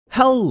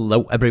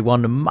Hello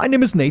everyone, my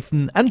name is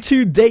Nathan and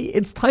today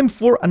it's time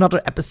for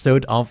another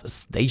episode of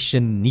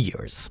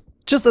Stationeers.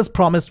 Just as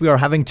promised, we are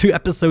having 2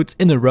 episodes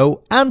in a row,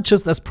 and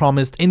just as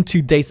promised, in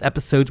today's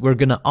episode we're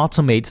gonna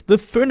automate the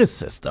furnace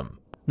system.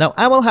 Now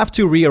I will have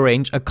to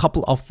rearrange a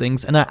couple of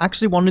things, and I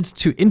actually wanted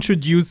to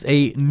introduce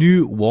a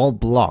new wall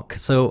block.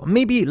 So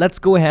maybe let's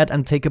go ahead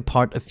and take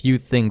apart a few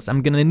things.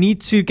 I'm gonna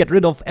need to get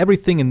rid of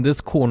everything in this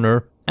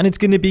corner, and it's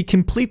gonna be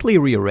completely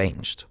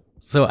rearranged.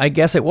 So I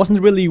guess it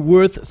wasn't really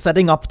worth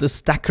setting up the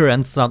stacker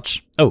and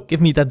such. Oh,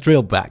 give me that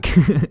drill back.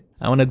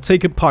 I want to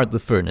take apart the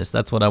furnace,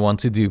 that's what I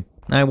want to do.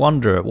 I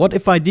wonder, what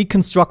if I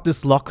deconstruct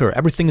this locker?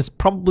 Everything is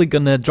probably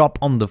gonna drop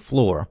on the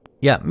floor.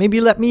 Yeah,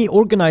 maybe let me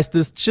organize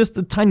this just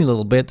a tiny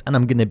little bit and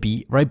I'm gonna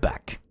be right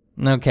back.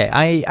 Okay,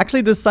 I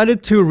actually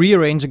decided to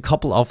rearrange a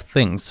couple of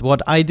things.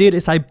 What I did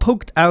is I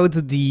poked out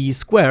the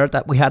square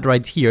that we had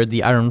right here,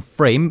 the iron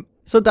frame,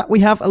 so that we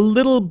have a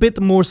little bit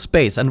more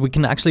space and we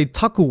can actually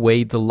tuck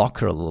away the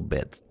locker a little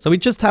bit. So we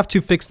just have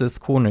to fix this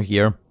corner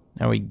here.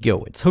 There we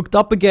go. It's hooked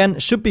up again,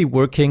 should be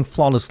working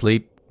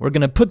flawlessly. We're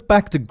gonna put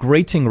back the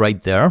grating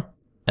right there.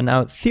 And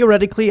now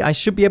theoretically I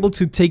should be able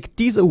to take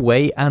these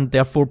away and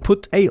therefore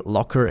put a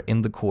locker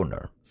in the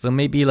corner. So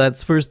maybe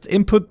let's first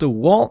input the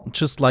wall,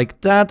 just like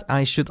that.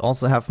 I should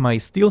also have my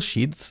steel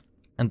sheets.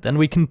 And then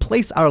we can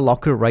place our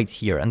locker right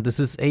here. And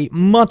this is a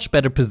much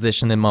better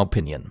position in my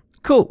opinion.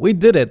 Cool, we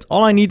did it.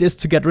 All I need is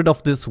to get rid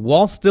of this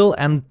wall still,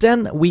 and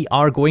then we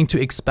are going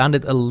to expand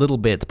it a little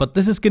bit. But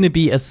this is going to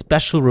be a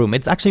special room.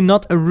 It's actually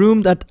not a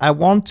room that I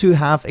want to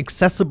have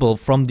accessible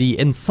from the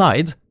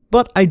inside,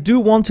 but I do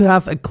want to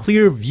have a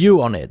clear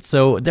view on it.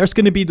 So there's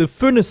going to be the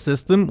furnace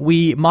system.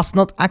 We must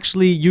not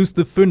actually use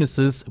the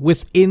furnaces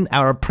within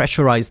our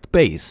pressurized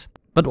base.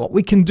 But what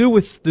we can do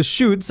with the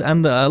chutes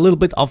and a little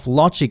bit of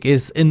logic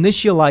is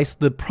initialize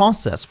the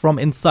process from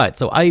inside.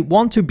 So I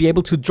want to be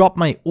able to drop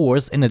my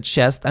ores in a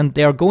chest and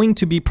they are going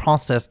to be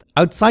processed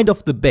outside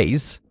of the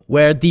base,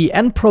 where the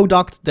end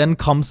product then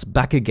comes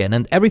back again,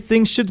 and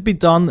everything should be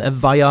done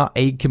via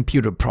a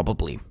computer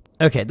probably.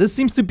 Okay, this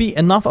seems to be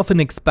enough of an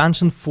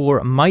expansion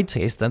for my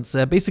taste. That's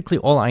basically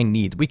all I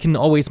need. We can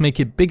always make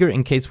it bigger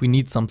in case we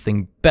need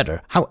something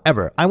better.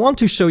 However, I want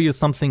to show you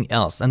something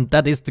else, and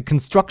that is the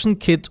construction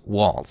kit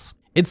walls.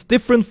 It's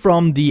different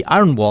from the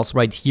iron walls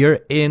right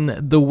here in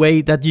the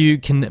way that you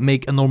can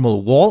make a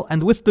normal wall,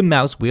 and with the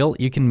mouse wheel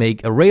you can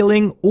make a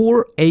railing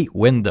or a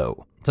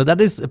window. So that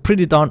is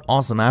pretty darn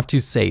awesome, I have to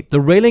say. The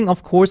railing,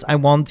 of course, I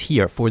want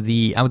here for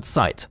the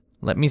outside.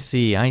 Let me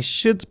see, I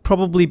should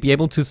probably be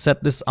able to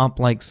set this up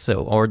like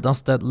so, or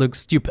does that look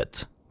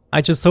stupid? I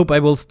just hope I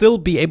will still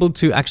be able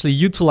to actually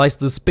utilize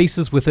the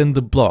spaces within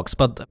the blocks,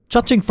 but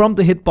judging from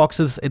the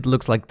hitboxes, it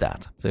looks like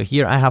that. So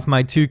here I have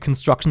my 2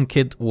 construction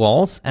kit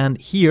walls,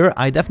 and here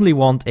I definitely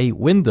want a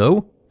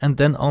window, and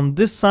then on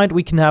this side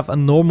we can have a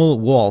normal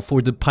wall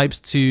for the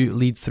pipes to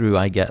lead through,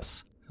 I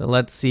guess. So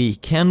let's see,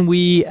 can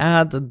we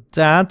add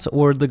that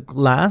or the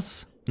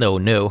glass? No,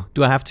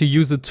 do I have to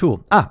use a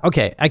tool? Ah,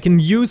 okay, I can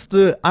use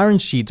the iron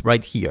sheet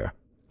right here.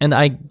 And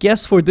I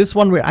guess for this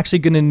one we're actually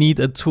gonna need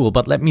a tool,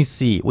 but let me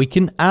see. We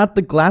can add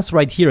the glass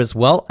right here as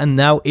well, and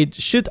now it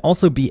should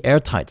also be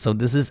airtight, so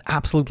this is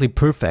absolutely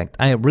perfect.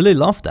 I really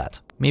love that.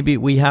 Maybe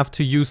we have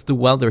to use the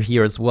welder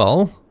here as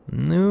well.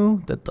 No,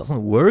 that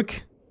doesn't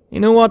work. You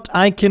know what,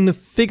 I can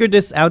figure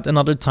this out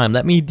another time.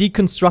 Let me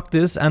deconstruct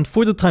this, and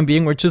for the time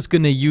being we're just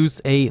gonna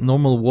use a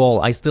normal wall.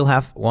 I still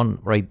have one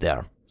right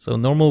there. So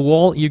normal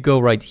wall, you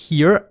go right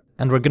here,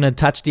 and we're gonna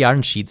attach the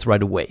iron sheets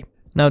right away.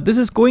 Now this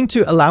is going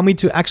to allow me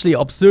to actually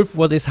observe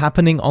what is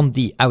happening on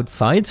the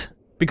outside,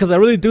 because I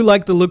really do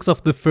like the looks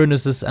of the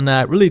furnaces and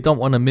I really don't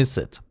want to miss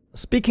it.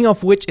 Speaking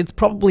of which, it's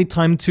probably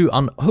time to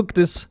unhook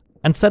this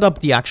and set up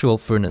the actual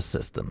furnace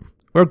system.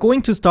 We're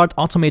going to start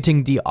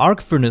automating the arc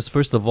furnace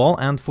first of all,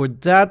 and for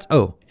that...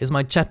 Oh, is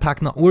my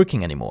jetpack not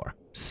working anymore?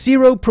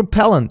 0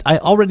 propellant, I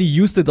already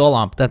used it all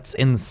up, that's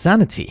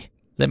insanity.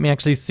 Let me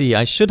actually see,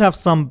 I should have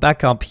some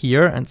backup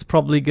here, and it's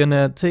probably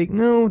gonna take...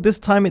 No, this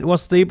time it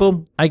was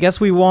stable. I guess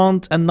we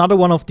want another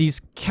one of these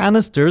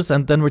canisters,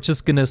 and then we're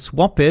just gonna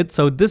swap it.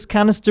 So this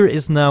canister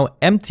is now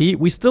empty.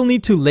 We still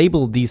need to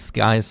label these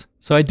guys,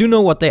 so I do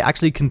know what they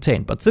actually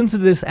contain. But since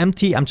it is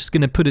empty, I'm just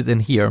gonna put it in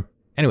here.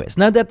 Anyways,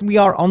 now that we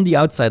are on the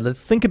outside,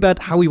 let's think about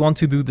how we want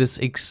to do this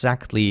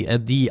exactly.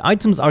 The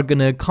items are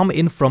gonna come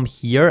in from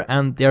here,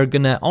 and they're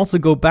gonna also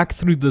go back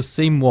through the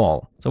same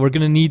wall. So we're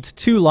gonna need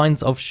 2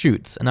 lines of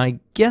chutes, and I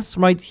guess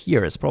right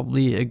here is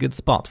probably a good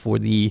spot for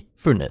the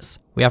furnace.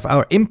 We have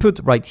our input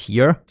right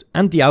here,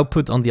 and the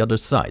output on the other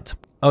side.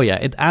 Oh yeah,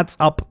 it adds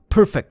up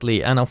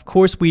perfectly, and of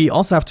course we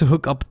also have to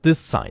hook up this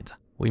side.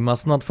 We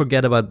must not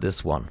forget about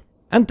this one.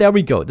 And there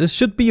we go, this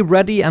should be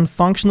ready and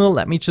functional.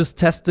 Let me just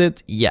test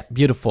it. Yeah,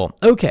 beautiful.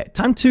 Okay,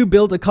 time to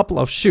build a couple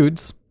of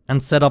chutes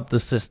and set up the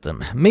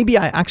system. Maybe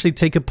I actually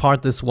take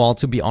apart this wall,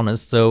 to be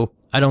honest, so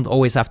I don't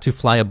always have to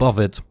fly above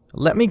it.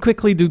 Let me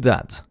quickly do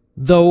that.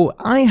 Though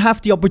I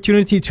have the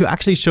opportunity to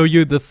actually show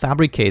you the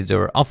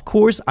fabricator. Of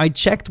course, I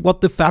checked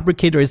what the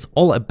fabricator is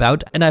all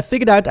about, and I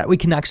figured out that we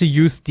can actually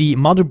use the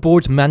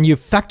motherboard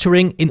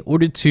manufacturing in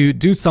order to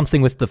do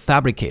something with the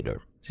fabricator.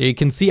 So you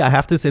can see I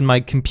have this in my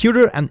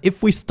computer, and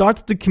if we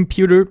start the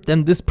computer,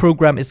 then this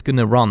program is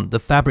gonna run, the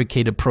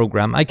fabricator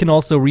program. I can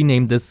also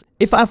rename this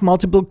if I have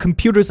multiple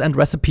computers and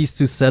recipes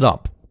to set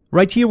up.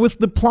 Right here with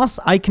the plus,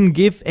 I can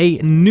give a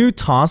new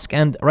task,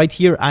 and right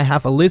here I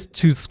have a list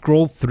to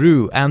scroll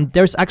through, and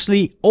there's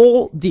actually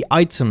all the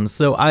items,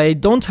 so I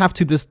don't have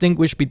to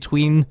distinguish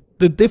between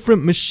the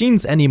different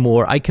machines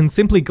anymore. I can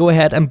simply go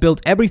ahead and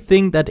build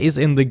everything that is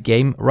in the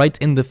game right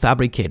in the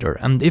fabricator.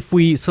 And if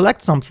we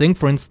select something,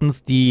 for instance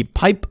the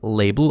pipe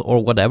label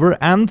or whatever,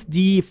 and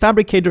the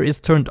fabricator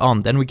is turned on,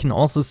 then we can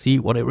also see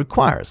what it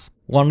requires.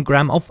 1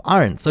 gram of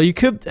iron. So you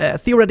could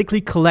theoretically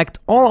collect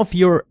all of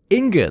your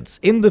ingots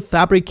in the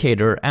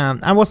fabricator,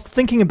 and I was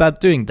thinking about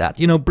doing that,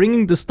 you know,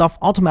 bringing the stuff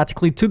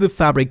automatically to the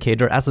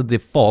fabricator as a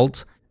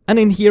default, and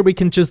in here we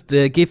can just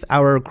give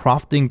our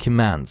crafting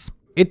commands.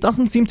 It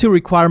doesn't seem to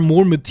require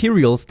more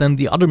materials than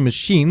the other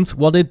machines.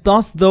 What it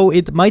does though,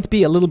 it might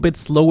be a little bit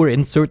slower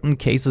in certain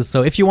cases,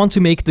 so if you want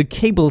to make the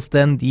cables,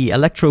 then the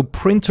electro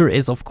printer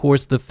is of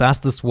course the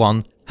fastest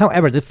one.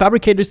 However, the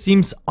fabricator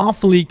seems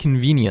awfully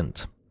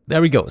convenient.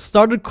 There we go,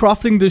 started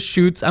crafting the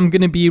chutes. I'm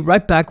gonna be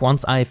right back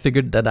once I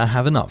figured that I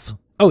have enough.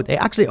 Oh, they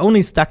actually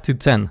only stack to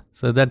 10,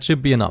 so that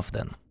should be enough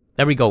then.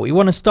 There we go, we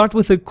want to start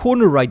with a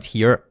corner right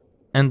here,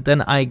 and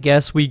then I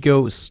guess we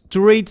go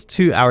straight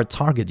to our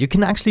target. You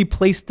can actually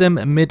place them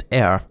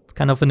mid-air. It's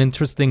kind of an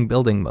interesting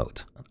building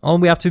mode. All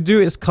we have to do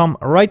is come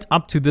right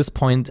up to this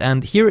point,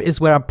 and here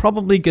is where I'm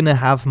probably gonna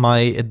have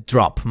my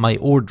drop, my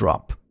ore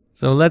drop.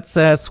 So let's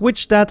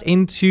switch that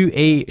into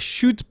a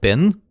chute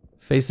bin.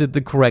 Face it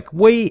the correct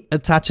way,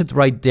 attach it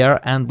right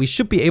there, and we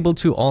should be able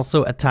to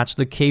also attach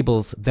the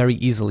cables very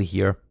easily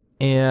here.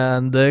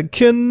 And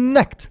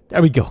connect!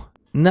 There we go.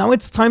 Now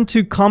it's time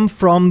to come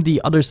from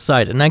the other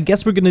side, and I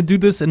guess we're gonna do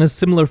this in a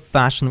similar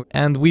fashion,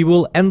 and we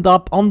will end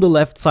up on the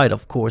left side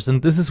of course,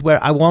 and this is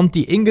where I want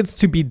the ingots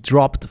to be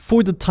dropped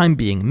for the time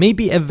being.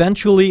 Maybe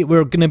eventually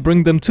we're gonna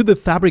bring them to the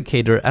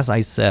fabricator, as I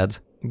said.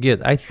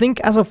 Good. I think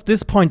as of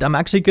this point I'm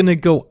actually gonna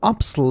go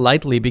up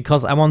slightly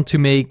because I want to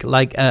make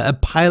like a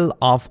pile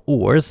of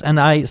ores, and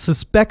I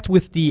suspect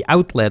with the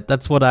outlet,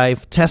 that's what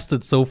I've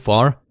tested so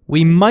far,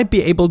 we might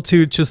be able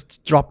to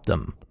just drop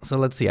them. So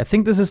let's see, I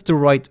think this is the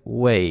right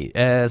way.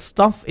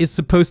 Stuff is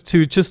supposed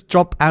to just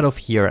drop out of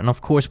here, and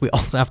of course we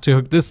also have to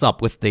hook this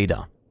up with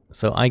data.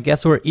 So I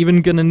guess we're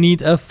even gonna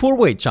need a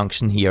 4-way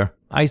junction here.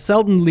 I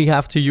seldomly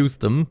have to use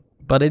them,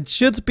 but it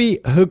should be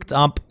hooked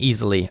up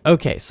easily.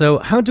 Okay, so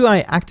how do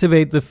I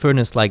activate the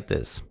furnace like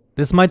this?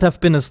 This might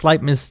have been a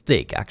slight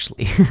mistake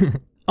actually.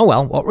 Oh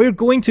well, what we're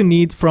going to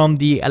need from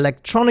the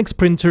electronics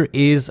printer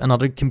is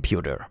another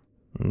computer.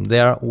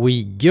 There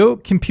we go,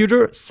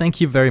 computer,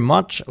 thank you very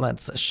much.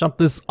 Let's shut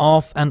this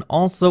off, and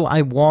also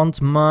I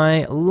want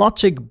my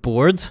logic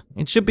board.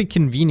 It should be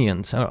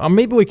convenient, or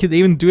maybe we could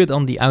even do it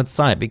on the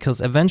outside, because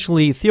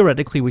eventually,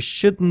 theoretically, we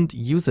shouldn't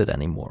use it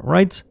anymore,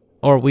 right?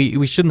 Or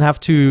we shouldn't have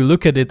to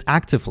look at it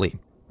actively.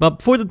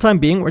 But for the time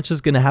being, we're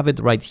just gonna have it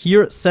right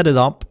here, set it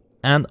up,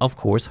 and of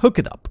course, hook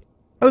it up.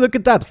 Oh, look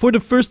at that, for the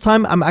first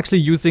time, I'm actually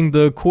using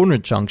the corner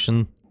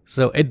junction.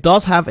 So it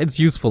does have its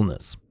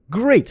usefulness.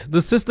 Great,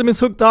 the system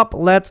is hooked up.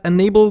 Let's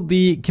enable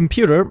the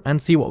computer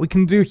and see what we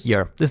can do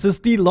here. This is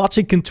the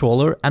logic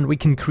controller, and we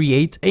can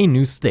create a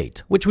new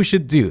state, which we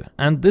should do.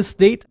 And this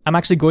state, I'm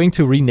actually going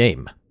to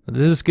rename.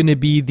 This is going to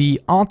be the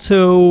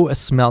auto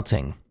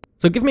smelting.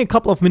 So give me a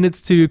couple of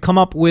minutes to come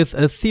up with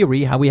a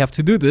theory how we have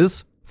to do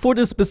this for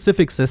this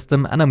specific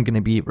system, and I'm going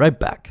to be right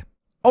back.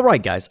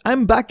 Alright guys,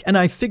 I'm back and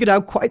I figured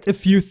out quite a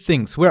few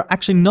things. We're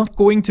actually not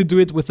going to do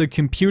it with a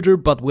computer,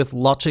 but with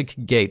logic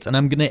gates, and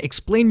I'm gonna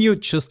explain you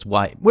just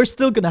why. We're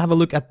still gonna have a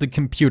look at the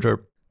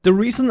computer. The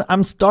reason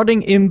I'm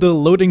starting in the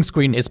loading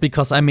screen is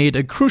because I made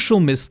a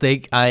crucial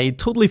mistake. I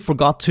totally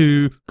forgot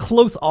to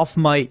close off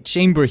my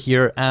chamber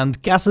here,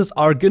 and gases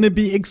are gonna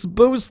be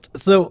exposed.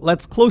 So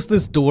let's close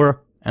this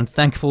door. And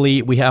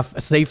thankfully, we have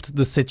saved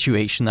the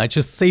situation. I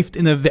just saved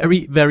in a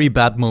very, very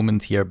bad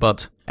moment here,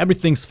 but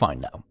everything's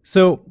fine now.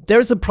 So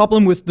there's a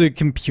problem with the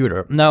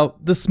computer. Now,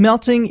 the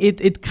smelting,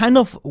 it kind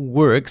of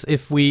works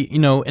if we,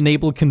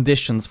 enable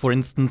conditions. For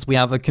instance, we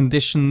have a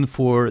condition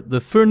for the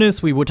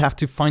furnace. We would have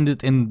to find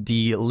it in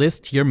the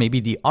list here, maybe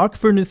the arc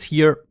furnace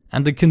here.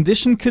 And the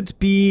condition could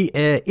be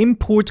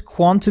import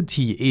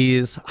quantity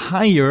is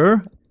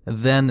higher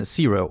than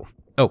 0.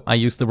 Oh, I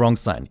used the wrong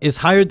sign. Is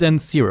higher than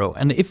 0.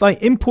 And if I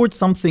import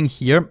something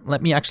here,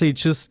 let me actually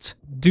just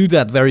do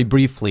that very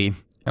briefly.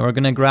 And we're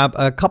gonna grab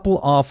a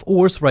couple of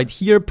ores right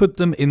here, put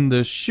them in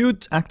the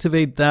chute,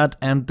 activate that,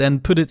 and then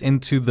put it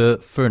into the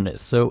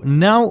furnace. So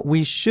now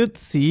we should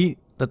see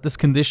that this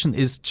condition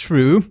is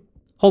true.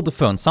 Hold the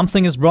phone,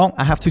 something is wrong.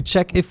 I have to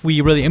check if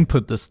we really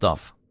input this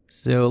stuff.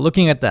 So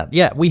looking at that,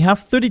 yeah, we have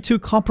 32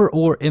 copper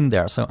ore in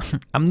there. So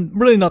I'm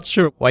really not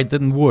sure why it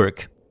didn't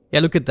work. Yeah,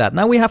 look at that.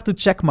 Now we have the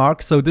check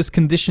mark, so this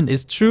condition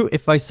is true.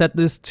 If I set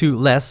this to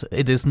less,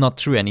 it is not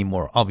true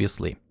anymore,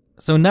 obviously.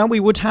 So now we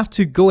would have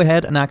to go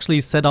ahead and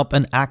actually set up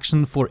an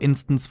action, for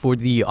instance, for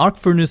the arc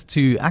furnace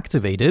to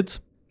activate it.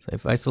 So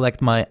if I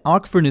select my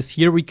arc furnace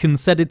here, we can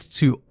set it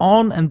to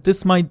on, and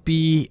this might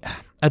be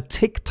a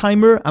tick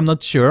timer, I'm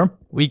not sure.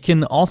 We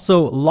can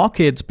also lock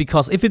it,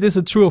 because if it is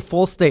a true or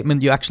false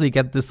statement, you actually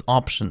get this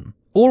option.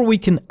 Or we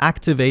can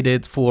activate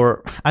it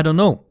for, I don't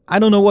know. I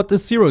don't know what the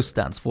 0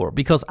 stands for,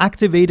 because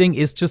activating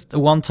is just a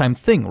one-time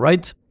thing,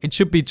 right? It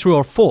should be true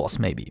or false,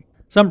 maybe.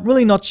 So I'm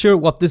really not sure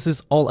what this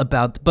is all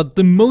about, but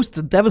the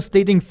most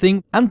devastating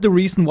thing and the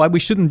reason why we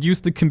shouldn't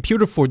use the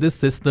computer for this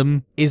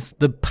system is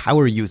the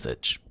power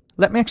usage.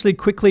 Let me actually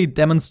quickly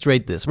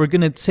demonstrate this. We're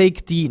going to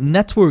take the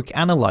network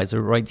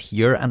analyzer right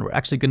here, and we're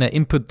actually going to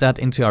input that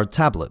into our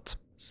tablet.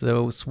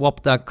 So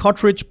swap that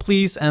cartridge,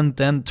 please, and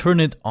then turn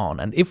it on.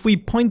 And if we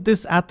point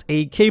this at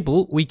a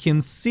cable, we can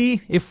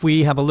see, if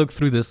we have a look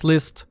through this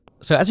list.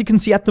 So as you can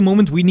see at the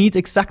moment, we need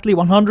exactly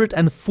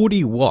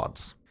 140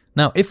 watts.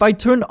 Now, if I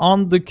turn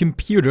on the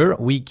computer,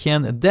 we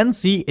can then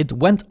see it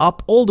went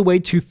up all the way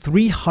to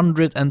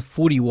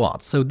 340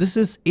 watts. So this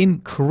is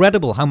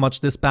incredible how much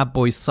this bad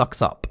boy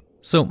sucks up.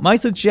 So my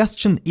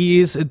suggestion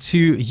is to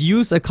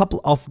use a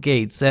couple of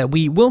gates.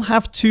 We will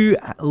have to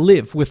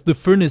live with the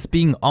furnace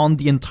being on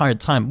the entire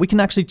time. We can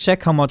actually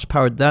check how much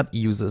power that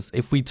uses.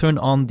 If we turn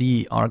on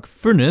the arc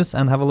furnace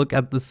and have a look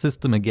at the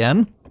system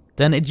again,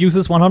 then it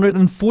uses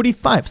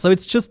 145. So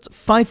it's just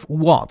 5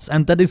 watts,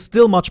 and that is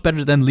still much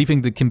better than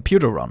leaving the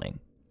computer running.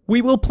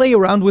 We will play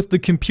around with the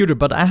computer,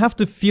 but I have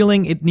the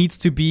feeling it needs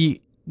to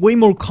be way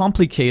more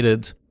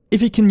complicated.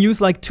 If you can use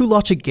like 2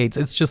 logic gates,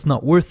 it's just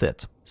not worth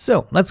it.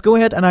 So let's go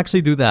ahead and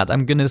actually do that.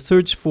 I'm gonna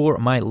search for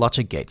my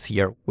logic gates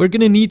here. We're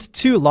gonna need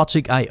 2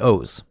 logic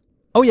IOs.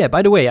 Oh yeah,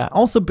 by the way, I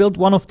also built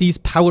one of these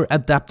power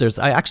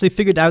adapters. I actually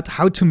figured out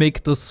how to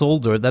make the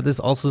solder. That is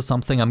also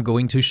something I'm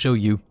going to show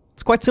you.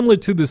 It's quite similar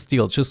to the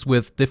steel, just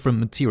with different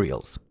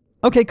materials.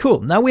 Okay, cool.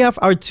 Now we have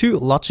our 2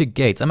 logic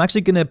gates. I'm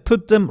actually gonna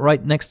put them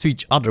right next to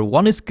each other.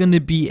 One is gonna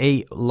be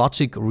a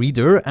logic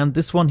reader, and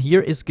this one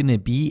here is gonna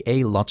be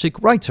a logic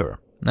writer.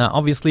 Now,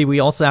 obviously, we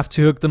also have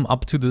to hook them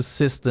up to the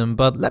system,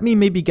 but let me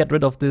maybe get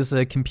rid of this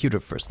computer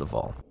first of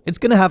all. It's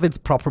gonna have its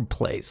proper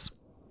place.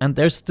 And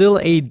there's still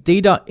a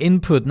data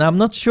input. Now, I'm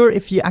not sure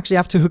if you actually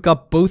have to hook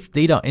up both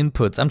data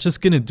inputs. I'm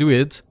just gonna do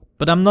it,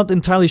 but I'm not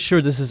entirely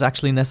sure this is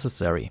actually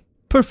necessary.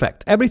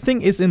 Perfect.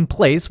 Everything is in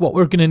place. What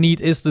we're gonna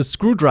need is the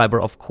screwdriver,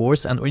 of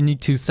course, and we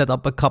need to set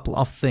up a couple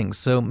of things.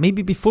 So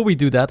maybe before we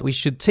do that, we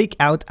should take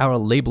out our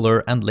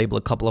labeler and label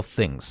a couple of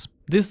things.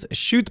 This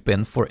chute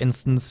bin, for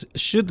instance,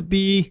 should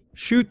be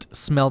chute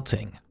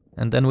smelting.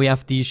 And then we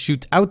have the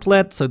chute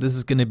outlet, so this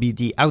is going to be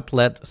the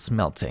outlet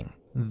smelting.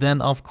 Then,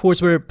 of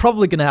course, we're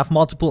probably going to have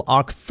multiple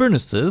arc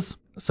furnaces.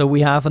 So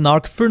we have an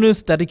arc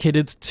furnace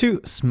dedicated to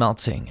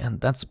smelting, and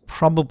that's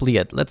probably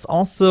it. Let's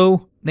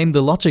also name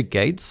the logic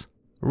gates: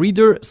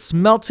 reader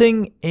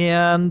smelting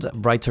and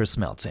writer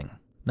smelting.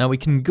 Now we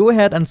can go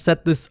ahead and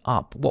set this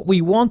up. What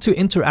we want to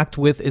interact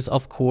with is,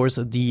 of course,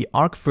 the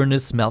arc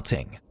furnace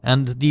smelting.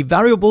 And the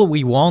variable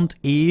we want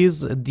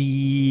is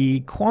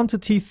the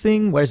quantity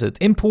thing. Where is it?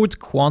 Import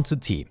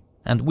quantity.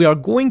 And we are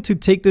going to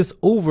take this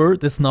over,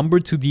 this number,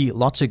 to the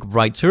logic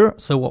writer.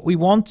 So what we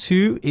want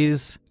to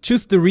is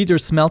choose the reader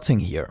smelting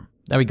here.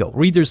 There we go,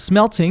 reader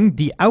smelting.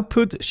 The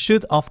output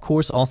should of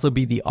course also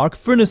be the arc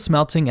furnace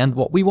smelting, and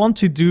what we want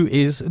to do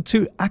is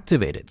to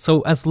activate it.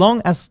 So as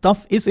long as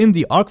stuff is in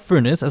the arc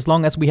furnace, as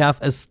long as we have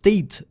a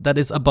state that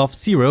is above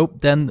 0,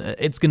 then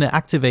it's gonna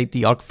activate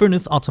the arc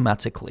furnace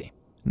automatically.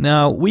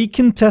 Now we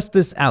can test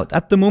this out.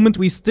 At the moment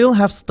we still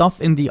have stuff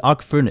in the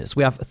arc furnace.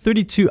 We have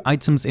 32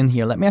 items in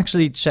here. Let me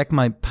actually check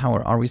my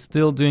power. Are we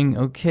still doing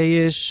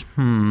okay-ish?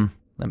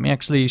 Let me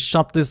actually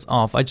shut this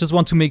off. I just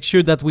want to make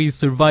sure that we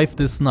survive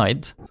this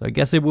night. So I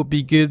guess it would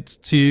be good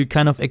to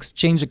kind of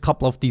exchange a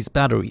couple of these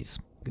batteries.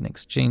 I'm gonna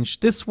exchange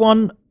this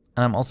one,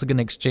 and I'm also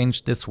gonna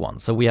exchange this one.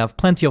 So we have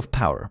plenty of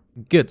power.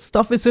 Good,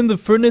 stuff is in the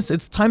furnace.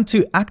 It's time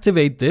to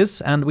activate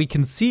this, and we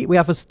can see we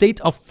have a state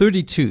of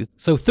 32.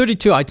 So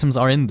 32 items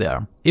are in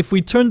there. If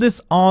we turn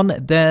this on,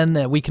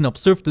 then we can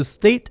observe the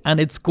state, and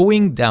it's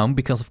going down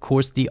because of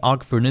course the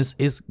arc furnace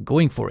is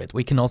going for it.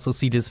 We can also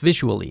see this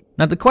visually.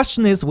 Now the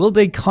question is, will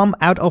they come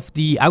out of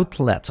the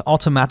outlet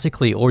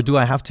automatically, or do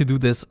I have to do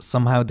this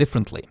somehow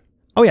differently?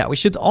 Oh yeah, we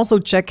should also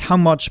check how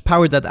much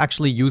power that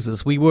actually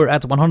uses. We were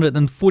at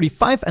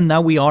 145 and now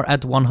we are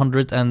at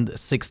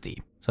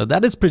 160. So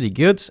that is pretty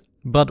good.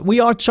 But we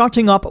are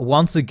charging up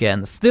once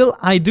again. Still,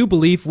 I do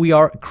believe we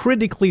are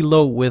critically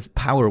low with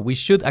power. We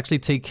should actually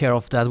take care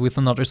of that with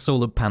another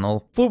solar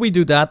panel. Before we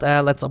do that,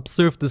 let's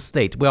observe the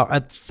state. We are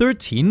at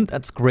 13.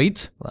 That's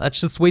great. Let's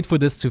just wait for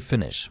this to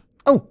finish.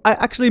 Oh, I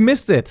actually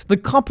missed it. The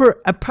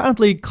copper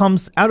apparently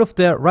comes out of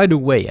there right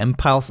away and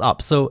piles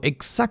up. So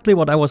exactly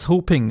what I was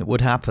hoping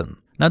would happen.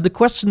 Now the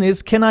question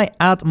is, can I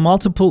add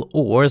multiple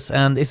ores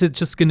and is it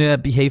just gonna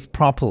behave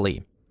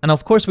properly? And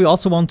of course we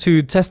also want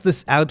to test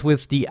this out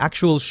with the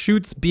actual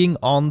chutes being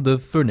on the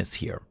furnace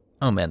here.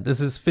 Oh man, this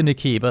is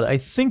finicky, but I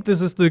think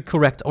this is the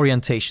correct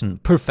orientation.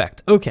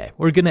 Perfect. Okay,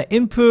 we're gonna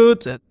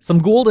input some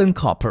gold and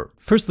copper.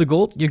 First the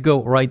gold, you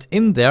go right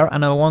in there,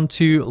 and I want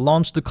to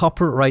launch the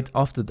copper right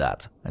after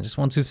that. I just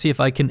want to see if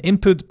I can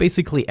input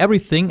basically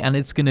everything, and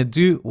it's gonna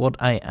do what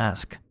I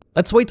ask.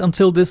 Let's wait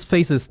until this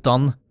phase is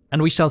done,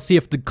 and we shall see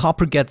if the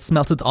copper gets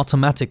smelted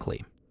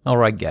automatically.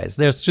 Alright guys,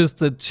 there's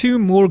just 2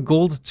 more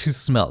gold to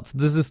smelt.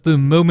 This is the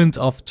moment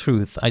of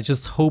truth. I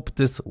just hope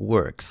this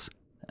works.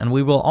 And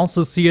we will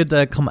also see it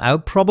come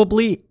out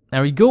probably.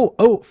 There we go.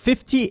 Oh,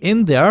 50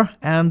 in there.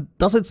 And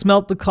does it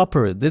smelt the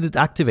copper? Did it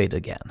activate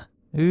again?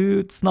 Ooh,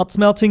 it's not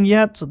smelting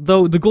yet,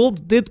 though the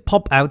gold did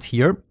pop out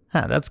here.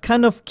 That's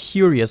kind of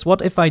curious.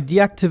 What if I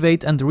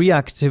deactivate and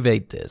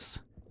reactivate this?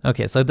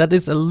 Okay, so that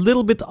is a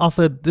little bit of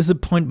a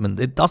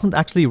disappointment. It doesn't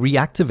actually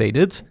reactivate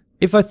it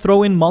if I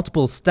throw in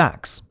multiple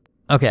stacks.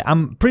 Okay,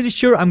 I'm pretty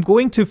sure I'm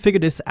going to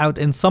figure this out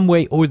in some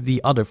way or the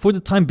other. For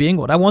the time being,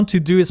 what I want to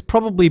do is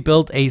probably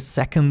build a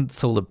second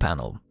solar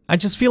panel. I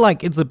just feel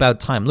like it's about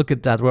time. Look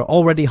at that, we're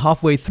already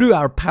halfway through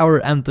our power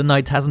and the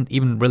night hasn't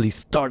even really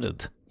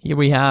started. Here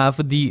we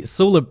have the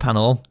solar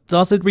panel.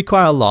 Does it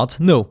require a lot?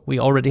 No, we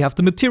already have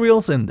the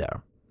materials in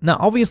there. Now,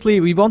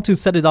 obviously, we want to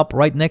set it up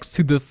right next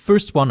to the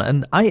first one,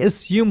 and I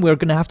assume we're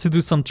gonna have to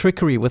do some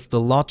trickery with the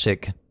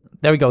logic.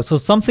 There we go, so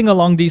something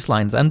along these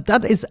lines, and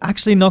that is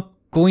actually not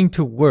going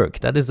to work.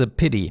 That is a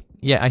pity.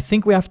 Yeah, I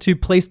think we have to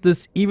place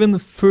this even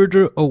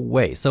further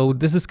away. So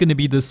this is going to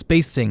be the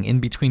spacing in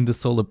between the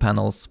solar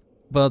panels.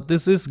 But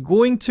this is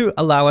going to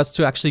allow us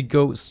to actually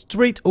go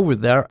straight over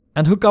there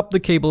and hook up the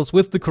cables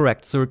with the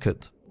correct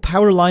circuit.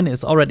 Power line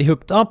is already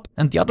hooked up,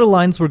 and the other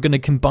lines we're going to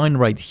combine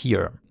right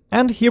here.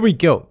 And here we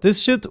go.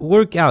 This should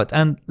work out.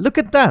 And look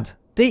at that.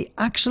 They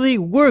actually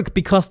work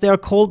because they are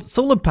called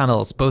solar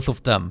panels, both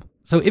of them.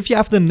 So if you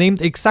have them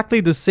named exactly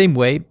the same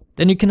way,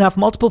 then you can have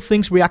multiple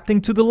things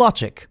reacting to the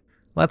logic.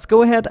 Let's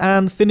go ahead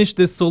and finish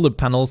this solar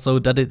panel so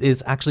that it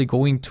is actually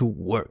going to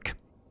work.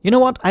 You know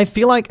what? I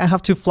feel like I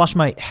have to flush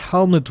my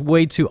helmet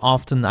way too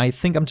often. I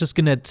think I'm just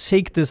gonna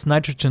take this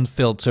nitrogen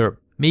filter.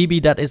 Maybe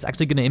that is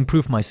actually gonna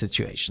improve my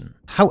situation.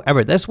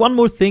 However, there's one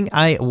more thing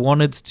I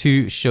wanted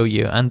to show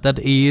you, and that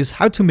is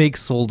how to make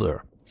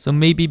solder. So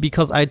maybe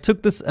because I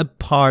took this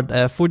apart,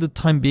 for the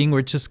time being,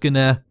 we're just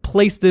gonna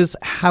place this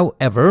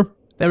however.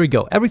 There we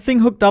go, everything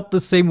hooked up the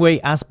same way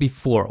as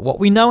before. What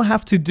we now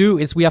have to do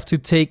is we have to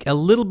take a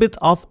little bit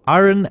of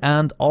iron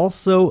and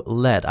also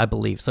lead, I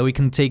believe. So we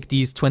can take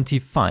these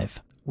 25.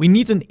 We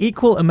need an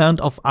equal amount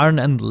of iron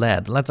and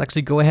lead. Let's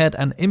actually go ahead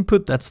and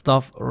input that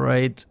stuff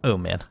right... Oh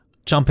man,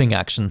 jumping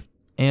action.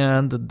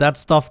 And that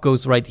stuff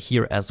goes right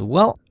here as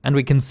well. And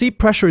we can see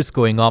pressure is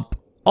going up.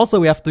 Also,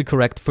 we have the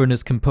correct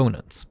furnace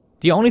components.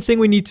 The only thing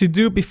we need to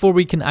do before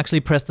we can actually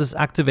press this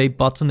activate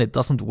button, it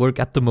doesn't work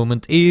at the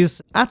moment, is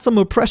add some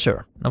more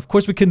pressure. Of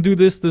course, we can do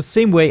this the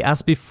same way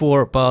as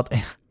before, but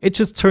it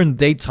just turned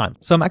daytime.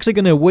 So I'm actually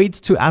gonna wait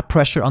to add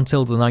pressure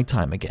until the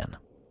nighttime again.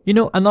 You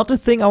know, another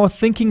thing I was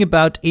thinking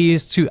about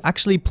is to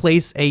actually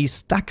place a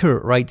stacker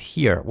right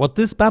here. What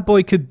this bad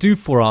boy could do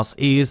for us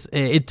is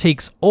it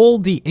takes all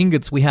the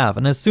ingots we have,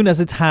 and as soon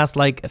as it has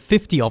like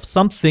 50 of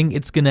something,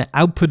 it's gonna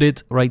output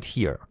it right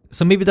here.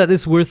 So maybe that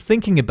is worth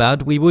thinking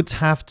about. We would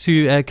have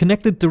to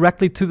connect it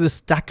directly to the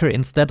stacker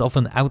instead of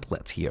an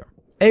outlet here.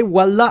 Et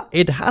voila,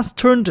 it has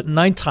turned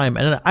nighttime,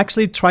 and I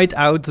actually tried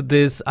out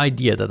this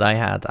idea that I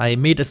had. I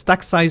made a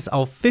stack size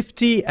of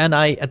 50 and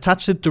I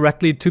attached it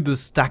directly to the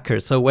stacker.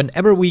 So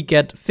whenever we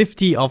get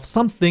 50 of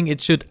something, it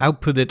should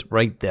output it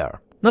right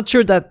there. Not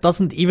sure that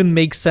doesn't even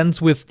make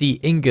sense with the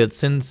ingots,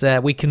 since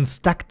we can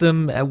stack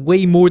them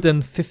way more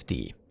than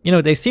 50. You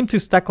know, they seem to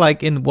stack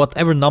like in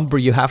whatever number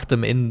you have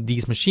them in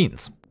these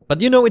machines. But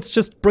you know, it's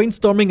just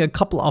brainstorming a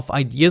couple of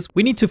ideas.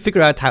 We need to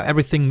figure out how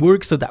everything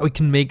works so that we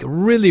can make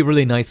really,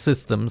 really nice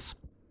systems.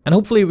 And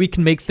hopefully we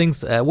can make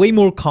things way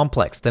more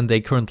complex than they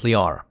currently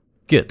are.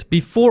 Good.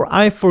 Before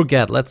I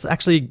forget, let's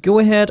actually go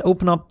ahead,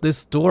 open up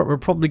this door. We're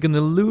probably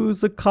gonna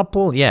lose a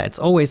couple. Yeah, it's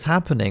always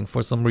happening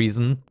for some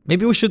reason.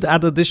 Maybe we should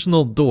add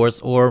additional doors,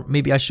 or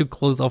maybe I should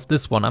close off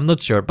this one. I'm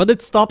not sure, but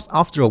it stops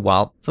after a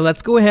while. So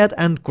let's go ahead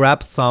and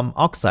grab some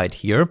oxide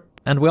here.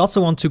 And we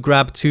also want to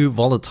grab 2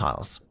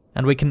 volatiles.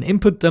 And we can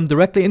input them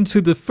directly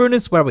into the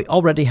furnace where we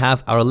already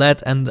have our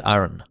lead and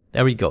iron.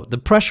 There we go. The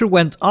pressure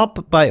went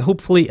up by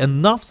hopefully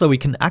enough so we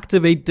can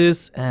activate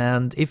this.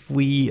 And if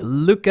we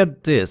look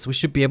at this, we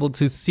should be able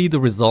to see the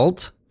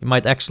result. It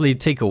might actually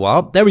take a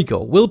while. There we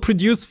go. We'll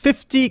produce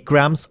 50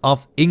 grams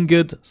of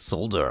ingot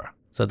solder.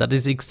 So that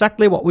is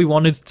exactly what we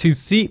wanted to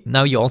see.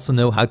 Now you also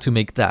know how to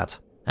make that.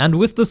 And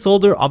with the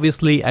solder,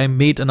 obviously, I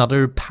made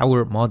another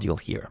power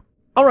module here.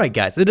 Alright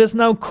guys, it is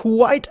now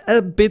quite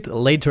a bit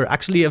later,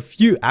 actually a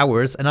few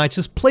hours, and I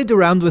just played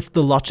around with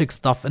the logic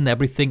stuff and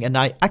everything, and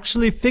I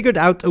actually figured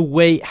out a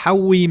way how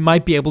we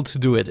might be able to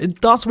do it.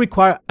 It does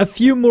require a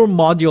few more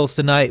modules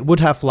than I would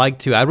have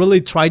liked to. I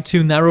really tried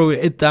to narrow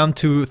it down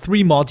to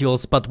 3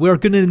 modules, but we're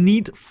gonna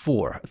need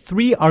 4.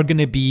 3 are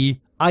gonna be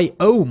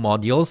I/O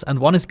modules, and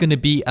 1 is gonna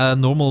be a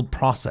normal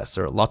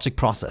processor, logic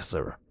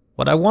processor.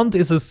 What I want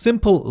is a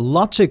simple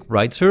logic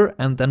writer,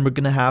 and then we're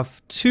gonna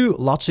have 2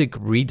 logic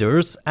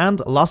readers,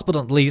 and last but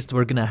not least,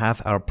 we're gonna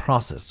have our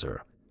processor.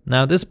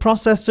 Now this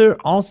processor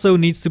also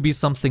needs to be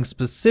something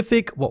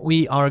specific. What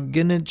we are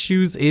gonna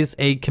choose is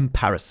a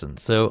comparison,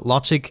 so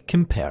logic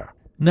compare.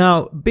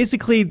 Now,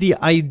 basically the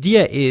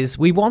idea is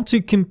we want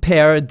to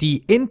compare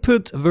the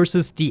input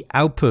versus the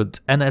output,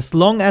 and as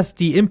long as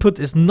the input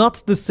is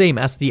not the same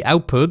as the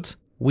output,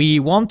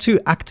 we want to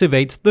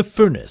activate the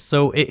furnace.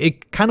 So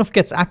it kind of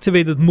gets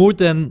activated more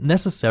than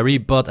necessary,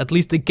 but at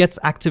least it gets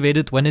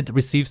activated when it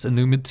receives a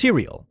new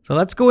material. So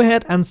let's go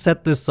ahead and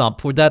set this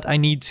up. For that, I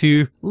need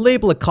to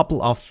label a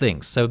couple of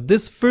things. So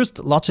this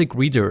first logic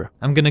reader,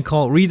 I'm gonna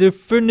call reader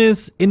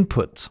furnace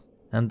input.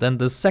 And then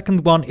the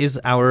second one is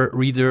our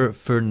reader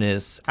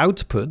furnace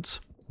output.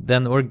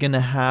 Then we're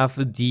gonna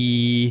have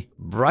the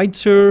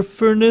writer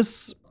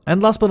furnace.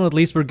 And last but not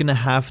least, we're gonna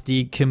have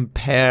the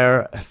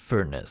compare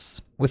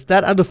furnace. With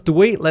that out of the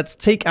way, let's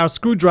take our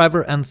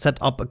screwdriver and set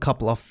up a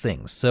couple of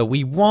things. So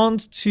we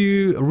want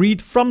to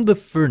read from the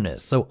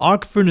furnace, so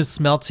arc furnace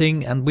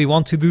smelting, and we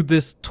want to do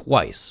this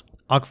twice.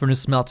 Arc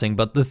furnace smelting,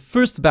 but the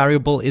first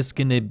variable is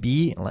gonna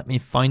be, let me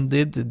find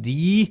it,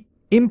 the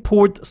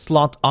import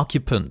slot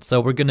occupant.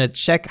 So we're gonna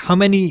check how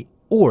many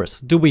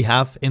ores do we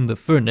have in the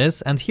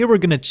furnace, and here we're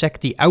gonna check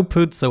the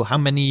output, so how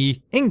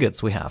many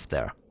ingots we have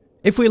there.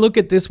 If we look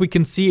at this, we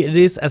can see it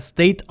is a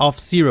state of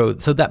 0.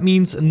 So that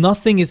means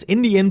nothing is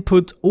in the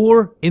input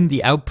or in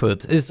the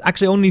output. It's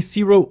actually only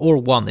 0 or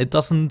 1. It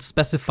doesn't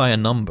specify a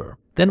number.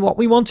 Then what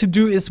we want to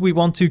do is we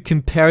want to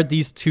compare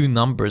these 2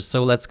 numbers.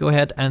 So let's go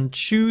ahead and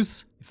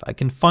choose, if I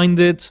can find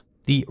it,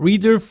 the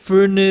reader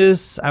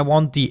furnace. I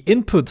want the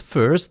input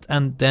first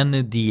and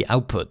then the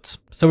output.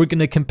 So we're going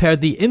to compare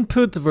the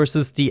input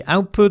versus the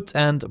output,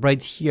 and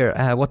right here,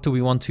 what do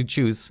we want to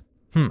choose?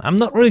 I'm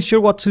not really sure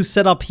what to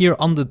set up here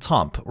on the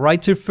top.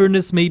 Writer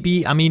furnace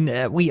maybe? I mean,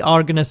 we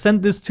are gonna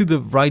send this to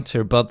the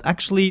writer, but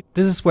actually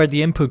this is where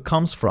the input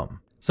comes from.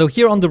 So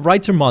here on the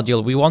writer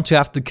module, we want to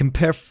have the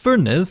compare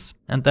furnace,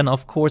 and then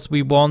of course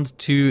we want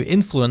to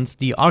influence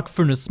the arc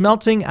furnace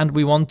smelting, and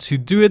we want to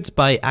do it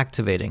by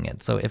activating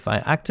it. So if I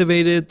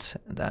activate it,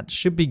 that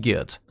should be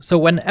good. So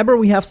whenever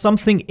we have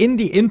something in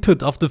the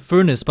input of the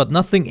furnace but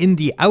nothing in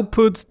the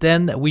output,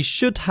 then we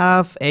should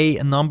have a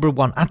number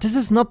 1. Ah, this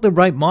is not the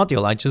right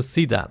module, I just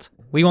see that.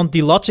 We want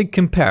the logic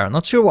compare.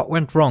 Not sure what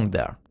went wrong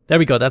there. There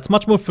we go, that's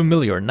much more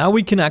familiar. Now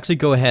we can actually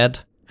go ahead,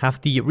 have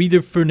the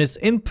reader furnace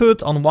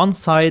input on one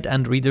side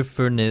and reader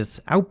furnace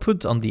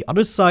output on the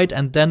other side,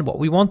 and then what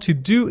we want to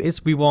do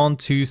is we want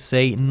to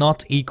say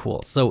not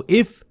equal. So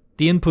if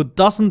the input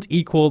doesn't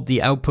equal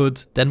the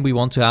output, then we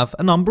want to have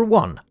a number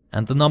 1.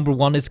 And the number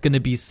 1 is going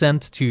to be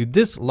sent to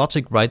this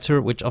logic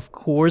writer, which of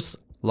course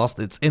lost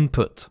its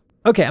input.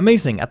 Okay,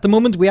 amazing. At the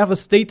moment we have a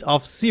state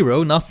of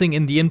 0, nothing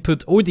in the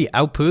input or the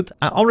output.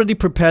 I already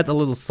prepared a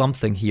little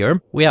something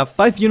here. We have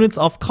 5 units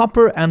of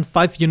copper and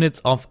 5 units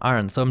of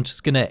iron. So I'm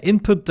just gonna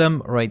input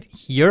them right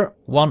here,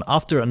 one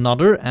after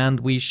another,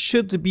 and we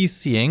should be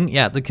seeing,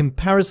 yeah, the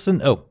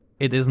comparison. Oh,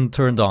 it isn't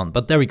turned on,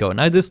 but there we go.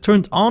 Now this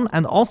turned on,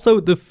 and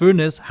also the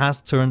furnace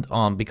has turned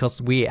on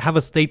because we have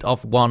a state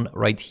of 1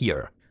 right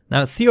here.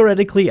 Now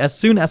theoretically, as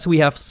soon as we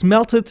have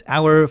smelted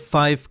our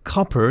 5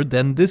 copper,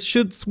 then this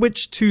should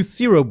switch to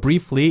 0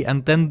 briefly,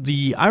 and then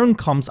the iron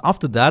comes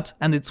after that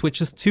and it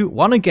switches to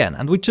 1 again,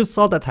 and we just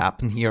saw that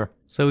happen here.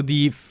 So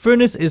the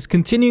furnace is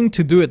continuing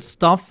to do its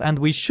stuff, and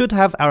we should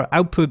have our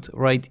output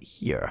right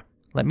here.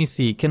 Let me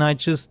see, can I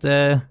just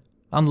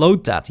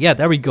unload that? Yeah,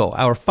 there we go.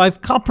 Our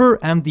 5 copper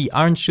and the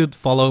iron should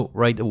follow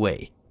right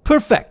away.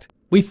 Perfect!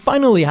 We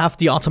finally have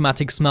the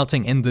automatic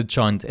smelting in the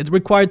joint. It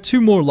required 2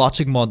 more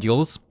logic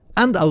modules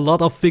and a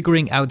lot of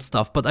figuring out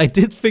stuff, but I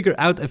did figure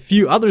out a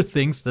few other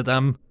things that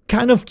I'm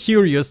kind of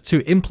curious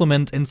to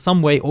implement in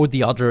some way or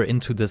the other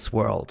into this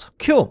world.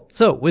 Cool,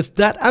 so with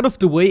that out of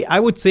the way, I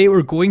would say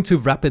we're going to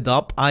wrap it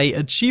up. I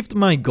achieved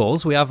my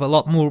goals, we have a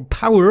lot more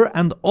power,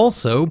 and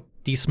also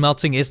the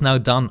smelting is now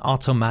done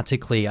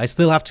automatically. I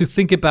still have to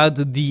think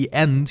about the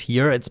end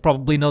here. It's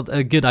probably not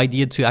a good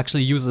idea to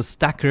actually use a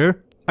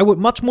stacker. I would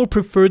much more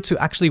prefer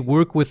to actually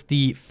work with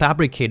the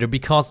fabricator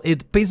because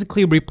it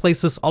basically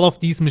replaces all of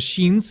these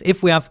machines.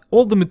 If we have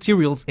all the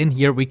materials in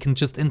here, we can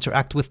just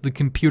interact with the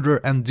computer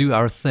and do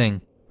our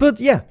thing. But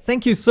yeah,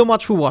 thank you so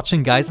much for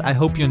watching, guys. I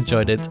hope you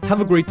enjoyed it.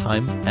 Have a great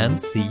time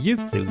and see you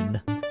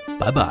soon.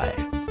 Bye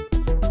bye.